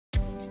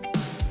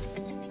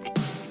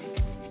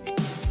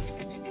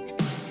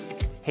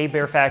Hey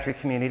Bear Factory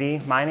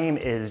community, my name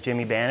is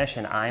Jimmy Banish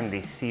and I'm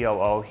the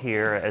COO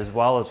here as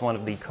well as one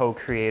of the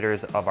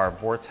co-creators of our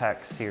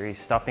Vortex series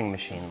stuffing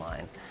machine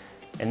line.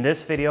 In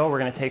this video we're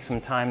going to take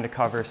some time to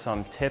cover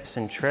some tips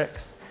and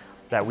tricks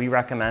that we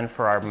recommend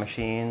for our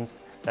machines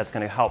that's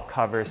going to help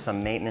cover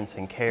some maintenance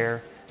and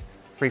care,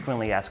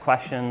 frequently asked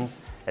questions,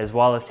 as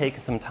well as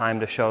taking some time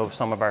to show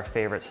some of our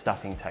favorite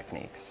stuffing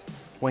techniques.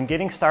 When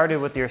getting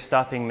started with your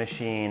stuffing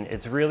machine,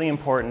 it's really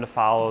important to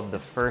follow the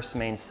first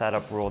main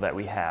setup rule that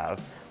we have,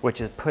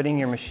 which is putting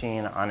your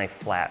machine on a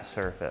flat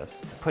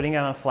surface. Putting it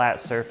on a flat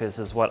surface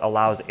is what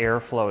allows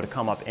airflow to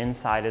come up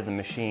inside of the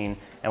machine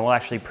and will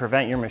actually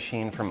prevent your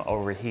machine from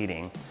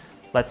overheating.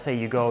 Let's say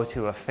you go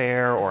to a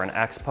fair or an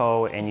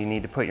expo and you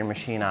need to put your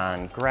machine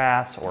on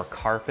grass or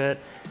carpet.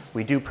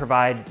 We do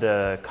provide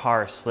the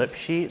car slip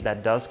sheet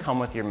that does come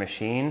with your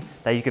machine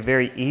that you could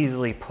very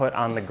easily put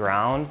on the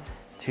ground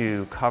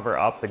to cover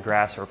up the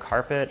grass or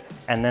carpet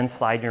and then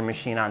slide your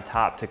machine on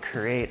top to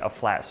create a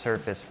flat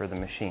surface for the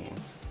machine.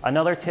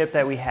 Another tip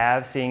that we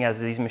have, seeing as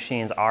these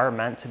machines are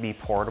meant to be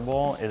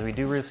portable, is we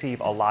do receive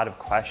a lot of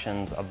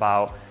questions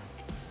about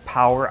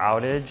power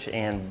outage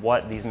and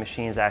what these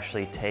machines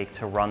actually take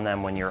to run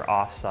them when you're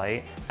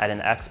off-site at an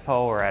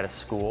expo or at a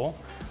school.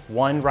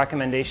 One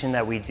recommendation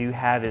that we do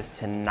have is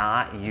to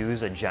not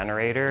use a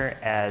generator,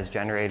 as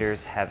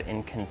generators have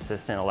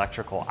inconsistent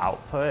electrical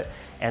output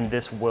and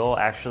this will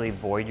actually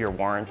void your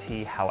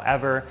warranty.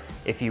 However,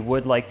 if you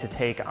would like to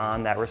take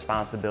on that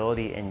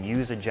responsibility and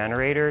use a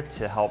generator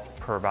to help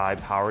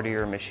provide power to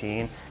your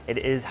machine, it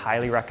is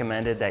highly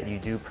recommended that you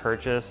do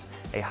purchase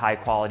a high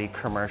quality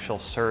commercial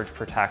surge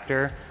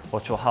protector,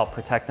 which will help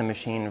protect the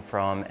machine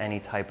from any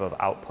type of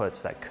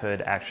outputs that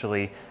could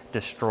actually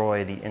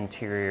destroy the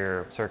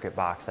interior circuit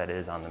box that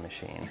is on the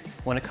machine.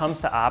 When it comes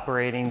to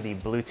operating the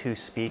Bluetooth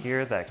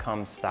speaker that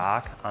comes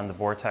stock on the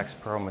Vortex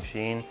Pro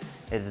machine,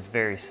 it is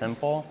very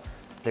simple.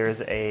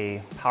 There's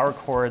a power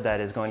cord that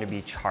is going to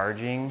be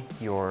charging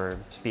your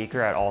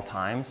speaker at all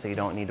times, so you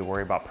don't need to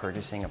worry about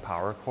purchasing a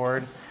power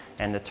cord.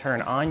 And to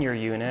turn on your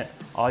unit,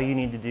 all you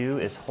need to do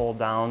is hold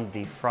down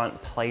the front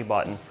play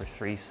button for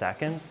 3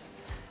 seconds.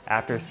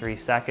 After 3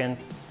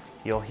 seconds,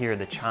 you'll hear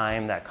the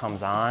chime that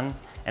comes on.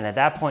 And at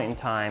that point in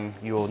time,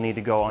 you will need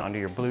to go under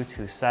your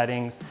Bluetooth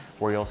settings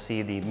where you'll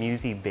see the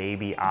Music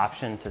Baby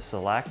option to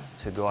select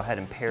to go ahead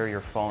and pair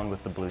your phone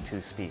with the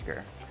Bluetooth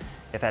speaker.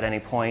 If at any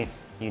point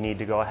you need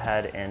to go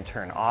ahead and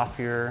turn off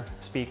your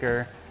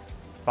speaker,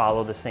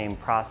 follow the same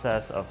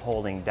process of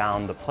holding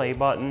down the play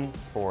button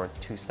for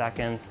 2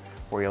 seconds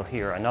where you'll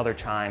hear another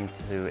chime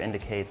to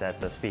indicate that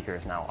the speaker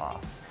is now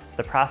off.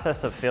 The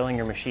process of filling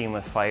your machine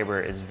with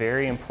fiber is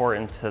very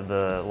important to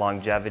the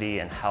longevity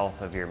and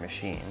health of your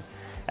machine.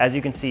 As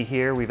you can see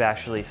here, we've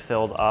actually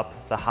filled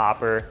up the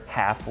hopper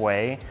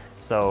halfway,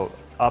 so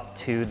up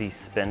to the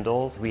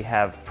spindles. We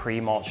have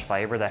pre-mulched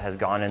fiber that has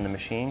gone in the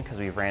machine because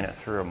we've ran it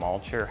through a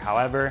mulcher.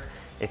 However,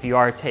 if you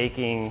are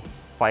taking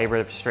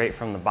fiber straight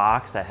from the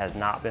box that has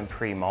not been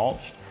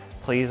pre-mulched,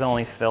 please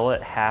only fill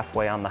it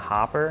halfway on the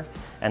hopper,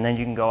 and then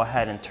you can go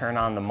ahead and turn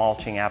on the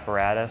mulching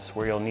apparatus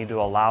where you'll need to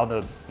allow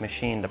the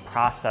machine to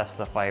process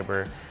the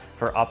fiber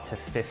for up to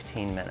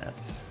 15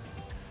 minutes.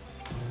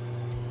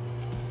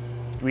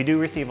 We do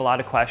receive a lot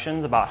of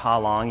questions about how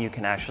long you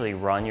can actually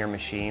run your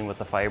machine with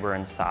the fiber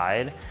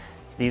inside.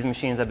 These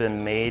machines have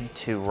been made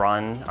to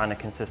run on a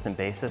consistent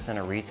basis in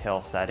a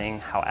retail setting.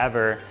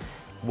 However,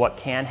 what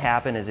can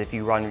happen is if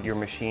you run your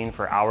machine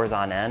for hours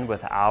on end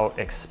without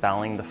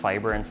expelling the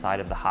fiber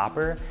inside of the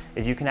hopper,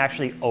 is you can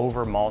actually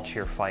over mulch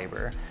your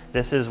fiber.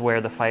 This is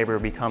where the fiber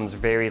becomes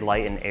very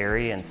light and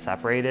airy and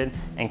separated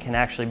and can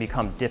actually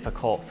become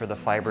difficult for the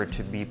fiber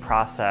to be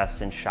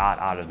processed and shot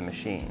out of the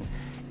machine.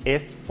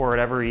 If for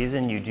whatever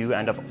reason you do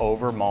end up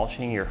over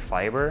mulching your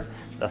fiber,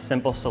 a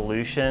simple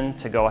solution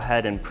to go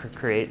ahead and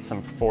create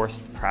some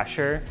forced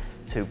pressure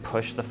to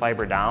push the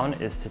fiber down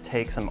is to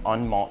take some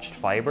unmulched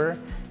fiber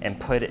and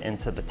put it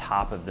into the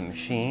top of the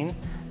machine.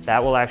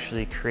 That will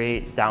actually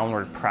create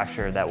downward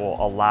pressure that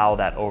will allow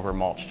that over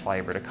mulched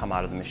fiber to come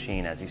out of the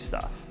machine as you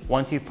stuff.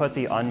 Once you've put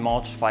the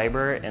unmulched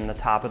fiber in the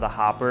top of the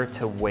hopper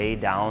to weigh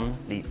down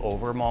the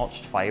over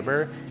mulched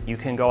fiber, you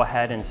can go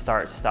ahead and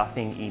start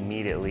stuffing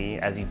immediately,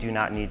 as you do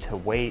not need to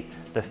wait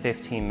the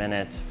 15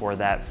 minutes for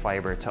that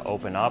fiber to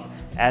open up,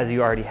 as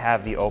you already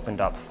have the opened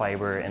up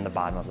fiber in the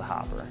bottom of the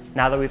hopper.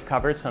 Now that we've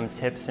covered some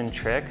tips and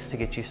tricks to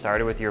get you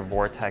started with your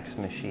Vortex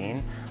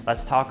machine,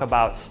 let's talk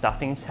about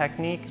stuffing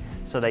technique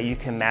so that you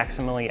can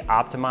maximally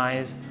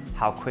optimize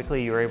how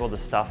quickly you're able to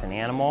stuff an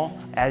animal.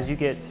 As you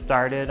get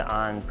started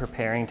on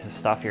preparing to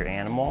stuff your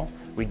animal,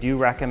 we do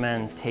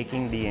recommend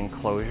taking the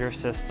enclosure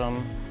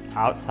system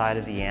outside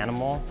of the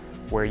animal,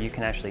 where you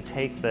can actually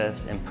take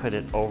this and put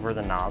it over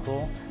the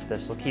nozzle.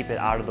 This will keep it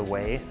out of the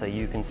way so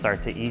you can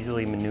start to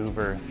easily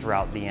maneuver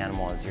throughout the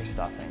animal as you're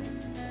stuffing.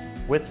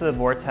 With the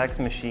Vortex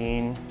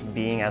machine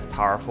being as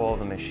powerful of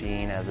a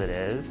machine as it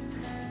is,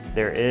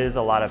 there is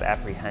a lot of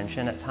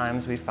apprehension at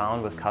times we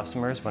found with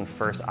customers when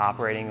first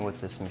operating with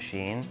this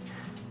machine.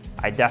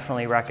 I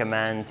definitely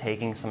recommend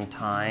taking some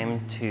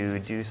time to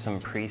do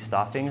some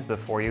pre-stuffings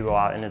before you go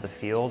out into the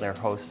field or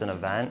host an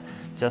event,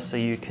 just so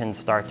you can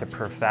start to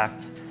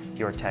perfect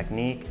your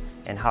technique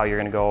and how you're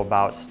gonna go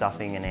about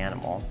stuffing an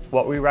animal.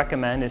 What we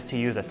recommend is to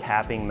use a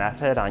tapping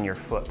method on your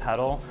foot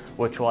pedal,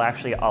 which will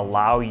actually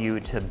allow you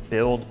to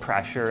build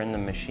pressure in the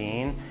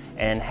machine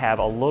and have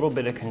a little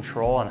bit of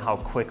control on how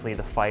quickly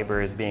the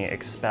fiber is being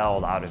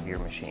expelled out of your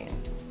machine.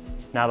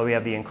 Now that we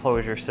have the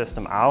enclosure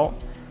system out,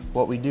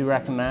 what we do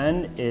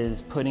recommend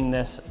is putting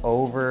this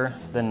over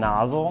the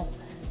nozzle.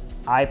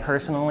 I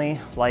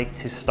personally like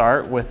to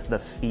start with the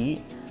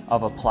feet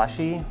of a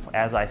plushie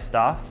as I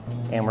stuff,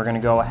 and we're gonna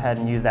go ahead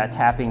and use that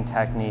tapping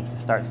technique to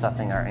start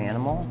stuffing our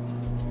animal.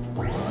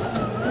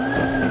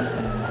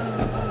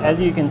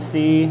 As you can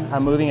see,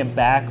 I'm moving it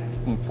back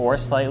and forth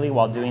slightly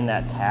while doing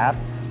that tap,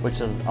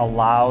 which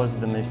allows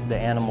the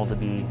animal to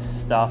be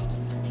stuffed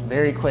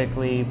very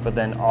quickly, but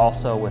then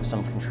also with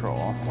some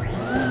control.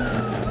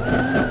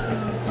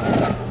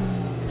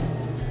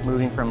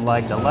 Moving from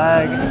leg to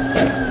leg,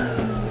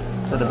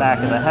 to the back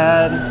of the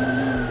head.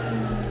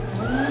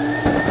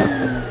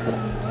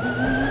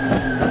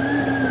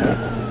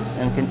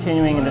 And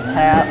continuing to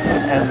tap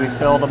as we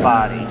fill the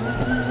body.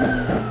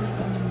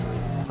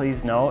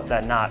 Please note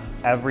that not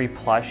every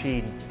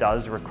plushie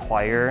does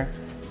require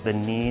the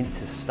need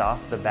to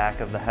stuff the back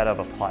of the head of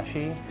a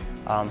plushie.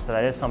 So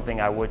that is something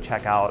I would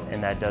check out,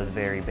 and that does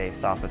vary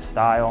based off of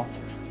style.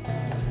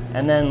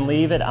 And then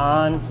leave it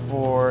on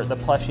for the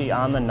plushie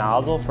on the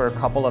nozzle for a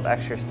couple of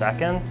extra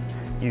seconds.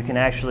 You can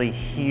actually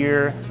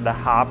hear the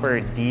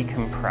hopper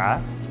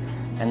decompress,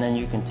 and then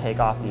you can take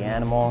off the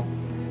animal,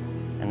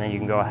 and then you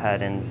can go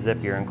ahead and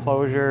zip your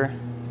enclosure,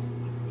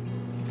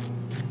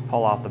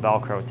 pull off the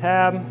Velcro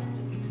tab,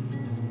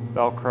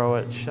 Velcro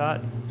it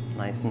shut,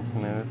 nice and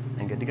smooth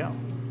and good to go.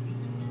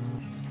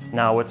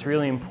 Now what's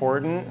really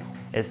important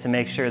is to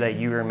make sure that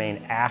you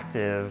remain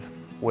active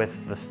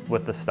with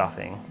the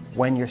stuffing.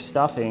 When you're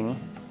stuffing,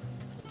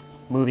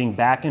 moving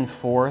back and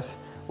forth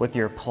with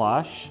your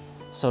plush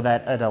so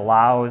that it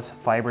allows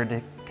fiber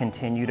to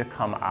continue to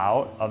come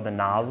out of the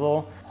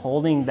nozzle,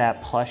 holding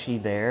that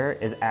plushie there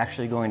is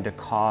actually going to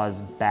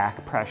cause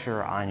back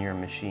pressure on your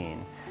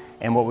machine.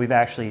 And what we've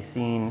actually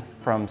seen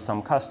from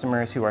some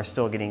customers who are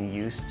still getting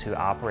used to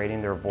operating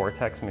their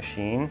Vortex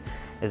machine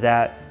is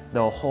that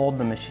they'll hold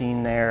the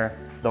machine there,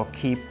 they'll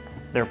keep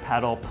their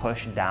pedal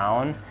pushed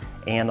down,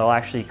 and they'll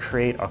actually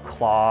create a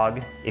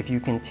clog. If you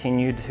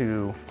continue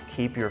to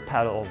keep your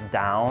pedal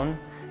down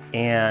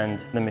and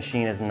the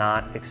machine is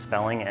not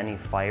expelling any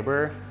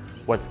fiber,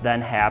 what's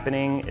then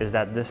happening is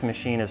that this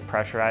machine is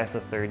pressurized to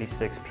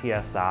 36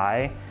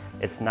 PSI,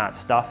 it's not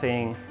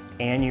stuffing,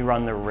 and you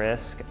run the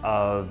risk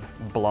of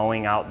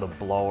blowing out the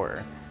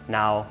blower.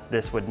 Now,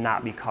 this would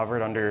not be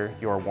covered under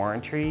your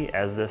warranty,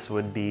 as this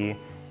would be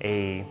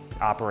a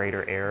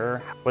operator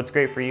error. What's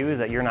great for you is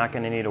that you're not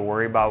going to need to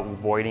worry about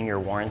voiding your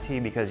warranty,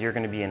 because you're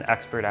going to be an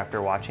expert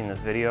after watching this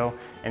video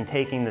and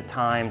taking the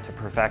time to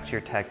perfect your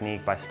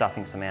technique by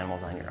stuffing some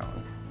animals on your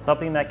own.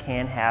 Something that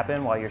can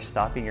happen while you're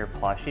stuffing your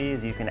plushie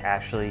is you can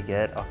actually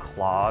get a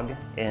clog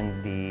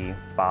in the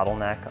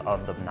bottleneck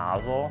of the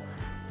nozzle.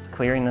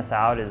 Clearing this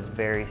out is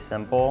very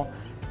simple.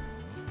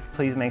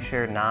 Please make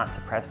sure not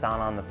to press down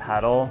on the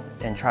pedal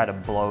and try to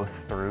blow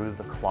through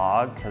the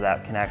clog, because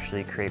that can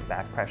actually create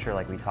back pressure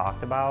like we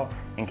talked about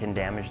and can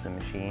damage the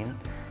machine.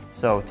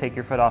 So take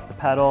your foot off the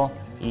pedal,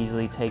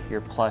 easily take your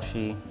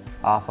plushie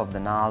off of the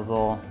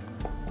nozzle.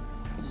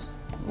 Just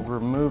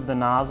remove the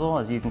nozzle.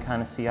 As you can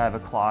kind of see, I have a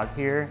clog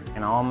here,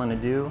 and all I'm going to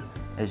do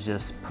is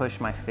just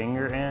push my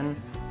finger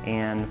in,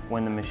 and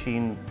when the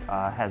machine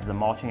has the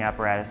mulching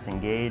apparatus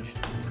engaged,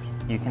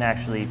 you can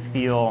actually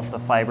feel the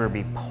fiber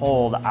be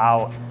pulled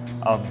out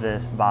of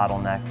this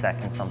bottleneck that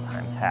can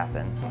sometimes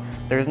happen.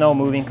 There's no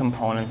moving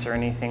components or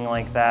anything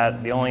like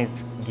that. The only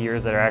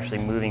gears that are actually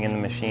moving in the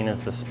machine is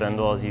the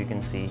spindle, as you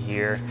can see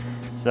here.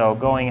 So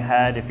going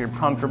ahead, if you're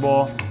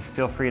comfortable,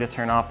 feel free to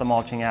turn off the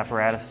mulching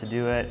apparatus to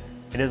do it.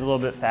 It is a little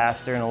bit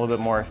faster and a little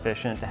bit more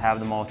efficient to have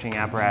the mulching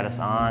apparatus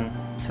on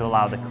to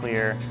allow the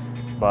clear,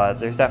 but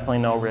there's definitely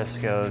no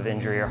risk of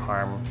injury or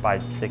harm by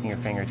sticking your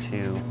finger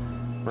to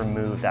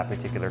remove that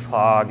particular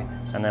clog.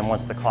 And then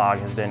once the clog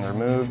has been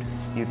removed,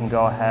 you can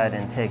go ahead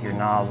and take your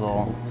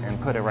nozzle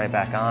and put it right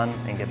back on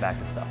and get back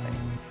to stuffing.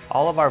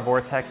 All of our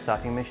Vortex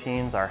stuffing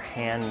machines are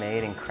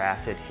handmade and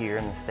crafted here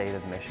in the state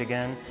of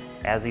Michigan,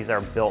 as these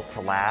are built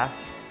to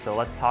last. So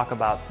let's talk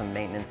about some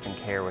maintenance and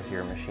care with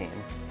your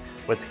machine.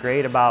 What's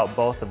great about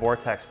both the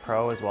Vortex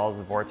Pro as well as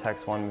the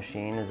Vortex One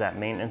machine is that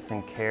maintenance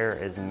and care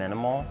is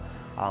minimal,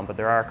 but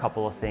there are a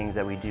couple of things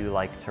that we do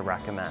like to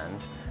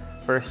recommend.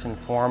 First and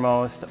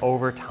foremost,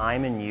 over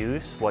time and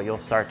use, what you'll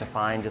start to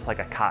find, just like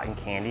a cotton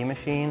candy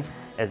machine,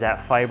 is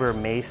that fiber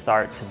may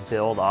start to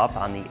build up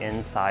on the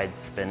inside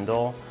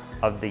spindle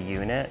of the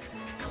unit.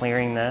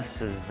 Clearing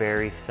this is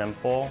very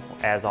simple,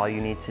 as all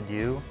you need to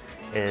do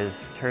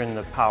is turn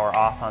the power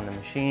off on the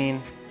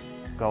machine,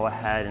 go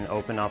ahead and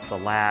open up the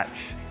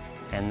latch,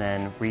 and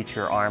then reach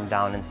your arm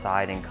down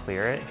inside and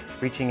clear it.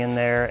 Reaching in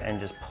there and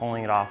just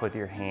pulling it off with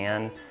your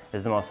hand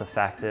is the most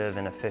effective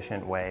and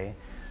efficient way.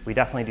 We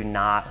definitely do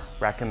not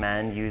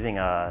recommend using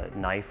a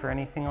knife or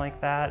anything like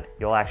that.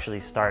 You'll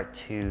actually start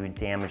to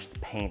damage the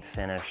paint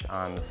finish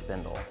on the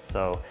spindle.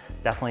 So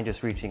definitely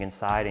just reaching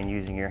inside and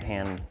using your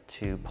hand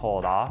to pull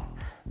it off.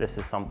 This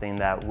is something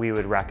that we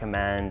would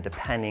recommend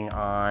depending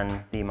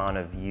on the amount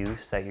of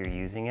use that you're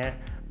using it,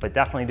 but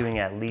definitely doing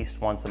it at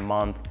least once a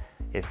month.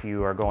 If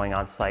you are going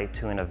on site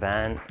to an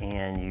event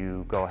and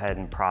you go ahead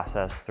and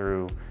process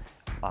through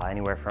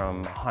anywhere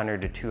from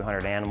 100 to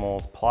 200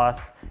 animals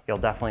plus, you'll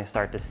definitely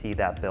start to see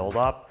that build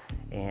up.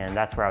 And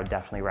that's where I would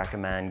definitely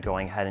recommend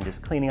going ahead and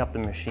just cleaning up the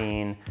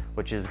machine,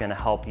 which is gonna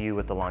help you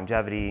with the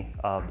longevity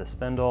of the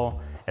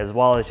spindle, as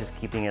well as just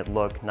keeping it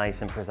look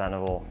nice and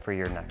presentable for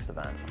your next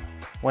event.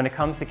 When it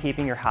comes to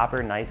keeping your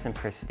hopper nice and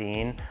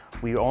pristine,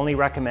 we only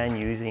recommend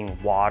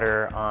using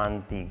water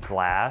on the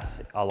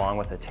glass along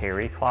with a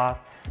terry cloth,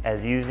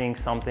 as using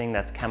something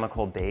that's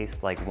chemical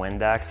based like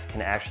Windex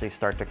can actually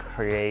start to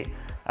create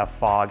a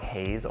fog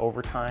haze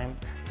over time.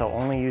 So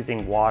only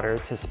using water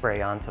to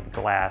spray onto the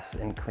glass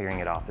and clearing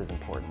it off is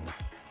important.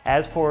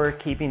 As for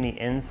keeping the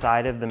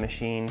inside of the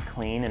machine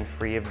clean and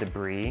free of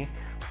debris,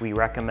 we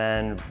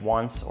recommend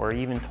once or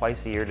even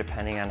twice a year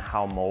depending on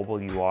how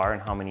mobile you are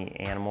and how many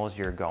animals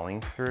you're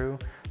going through.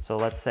 So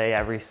let's say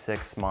every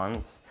 6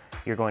 months,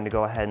 you're going to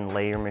go ahead and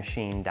lay your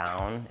machine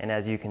down. And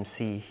as you can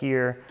see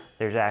here,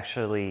 there's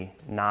actually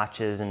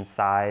notches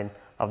inside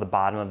of the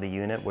bottom of the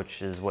unit,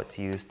 which is what's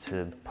used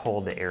to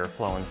pull the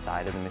airflow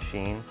inside of the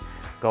machine.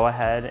 Go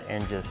ahead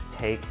and just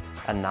take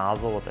a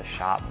nozzle with a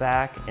shop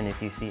vac, and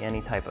if you see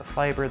any type of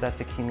fiber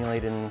that's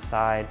accumulated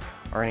inside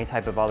or any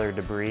type of other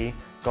debris,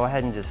 go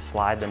ahead and just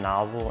slide the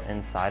nozzle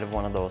inside of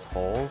one of those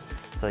holes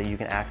so you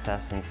can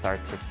access and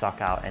start to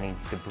suck out any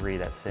debris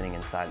that's sitting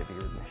inside of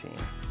your machine.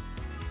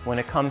 When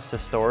it comes to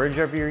storage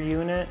of your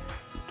unit,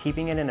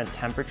 keeping it in a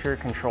temperature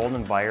controlled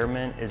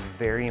environment is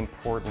very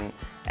important,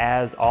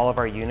 as all of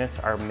our units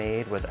are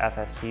made with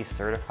FST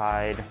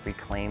certified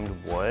reclaimed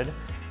wood.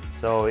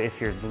 So if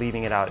you're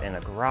leaving it out in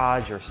a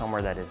garage or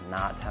somewhere that is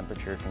not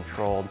temperature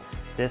controlled,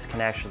 this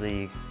can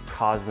actually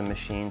cause the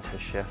machine to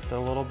shift a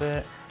little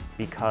bit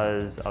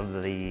because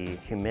of the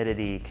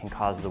humidity can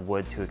cause the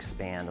wood to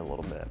expand a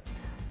little bit.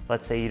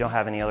 Let's say you don't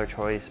have any other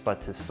choice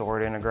but to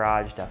store it in a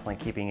garage. Definitely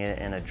keeping it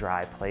in a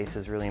dry place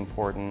is really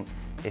important.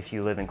 If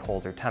you live in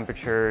colder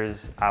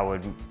temperatures, I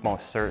would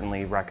most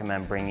certainly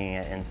recommend bringing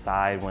it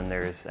inside when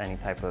there's any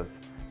type of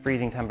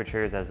freezing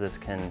temperatures, as this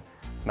can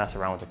mess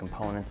around with the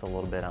components a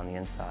little bit on the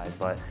inside.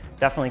 But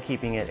definitely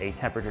keeping it a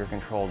temperature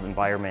controlled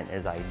environment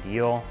is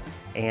ideal,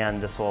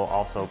 and this will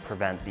also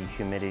prevent the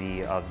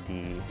humidity of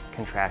the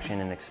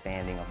contraction and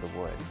expanding of the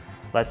wood.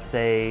 Let's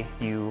say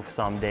you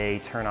someday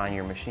turn on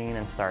your machine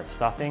and start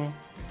stuffing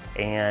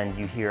and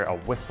you hear a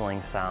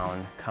whistling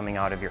sound coming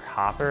out of your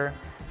hopper.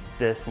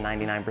 This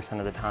 99%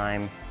 of the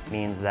time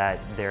means that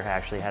there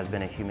actually has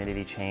been a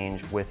humidity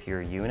change with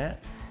your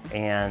unit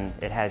and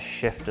it has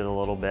shifted a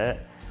little bit.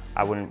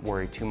 I wouldn't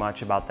worry too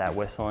much about that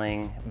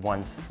whistling.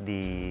 Once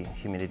the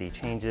humidity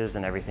changes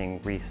and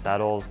everything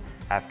resettles,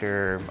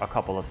 after a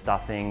couple of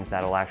stuffings,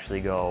 that'll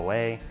actually go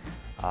away.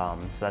 So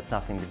that's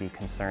nothing to be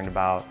concerned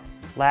about.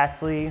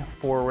 Lastly,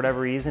 for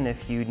whatever reason,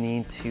 if you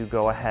need to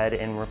go ahead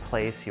and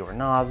replace your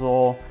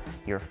nozzle,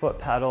 your foot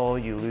pedal,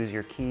 you lose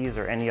your keys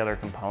or any other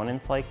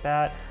components like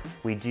that,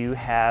 we do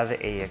have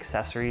a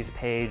accessories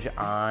page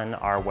on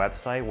our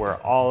website where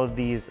all of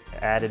these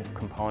added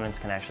components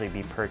can actually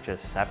be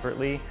purchased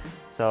separately.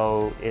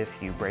 So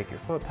if you break your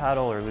foot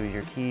pedal or lose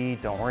your key,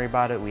 don't worry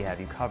about it, we have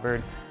you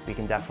covered. We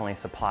can definitely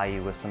supply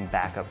you with some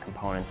backup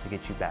components to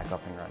get you back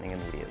up and running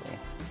immediately.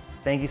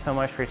 Thank you so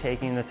much for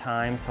taking the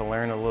time to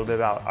learn a little bit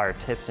about our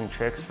tips and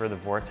tricks for the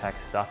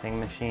Vortex stuffing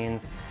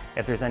machines.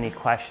 If there's any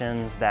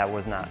questions that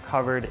was not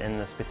covered in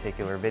this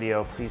particular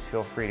video, please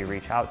feel free to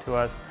reach out to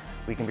us.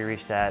 We can be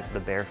reached at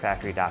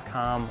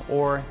thebearfactory.com,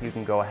 or you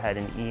can go ahead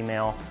and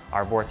email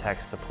our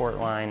Vortex support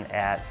line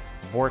at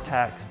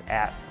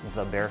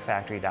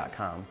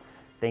vortex@thebearfactory.com.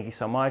 Thank you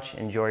so much,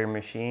 enjoy your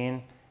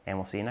machine, and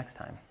we'll see you next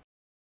time.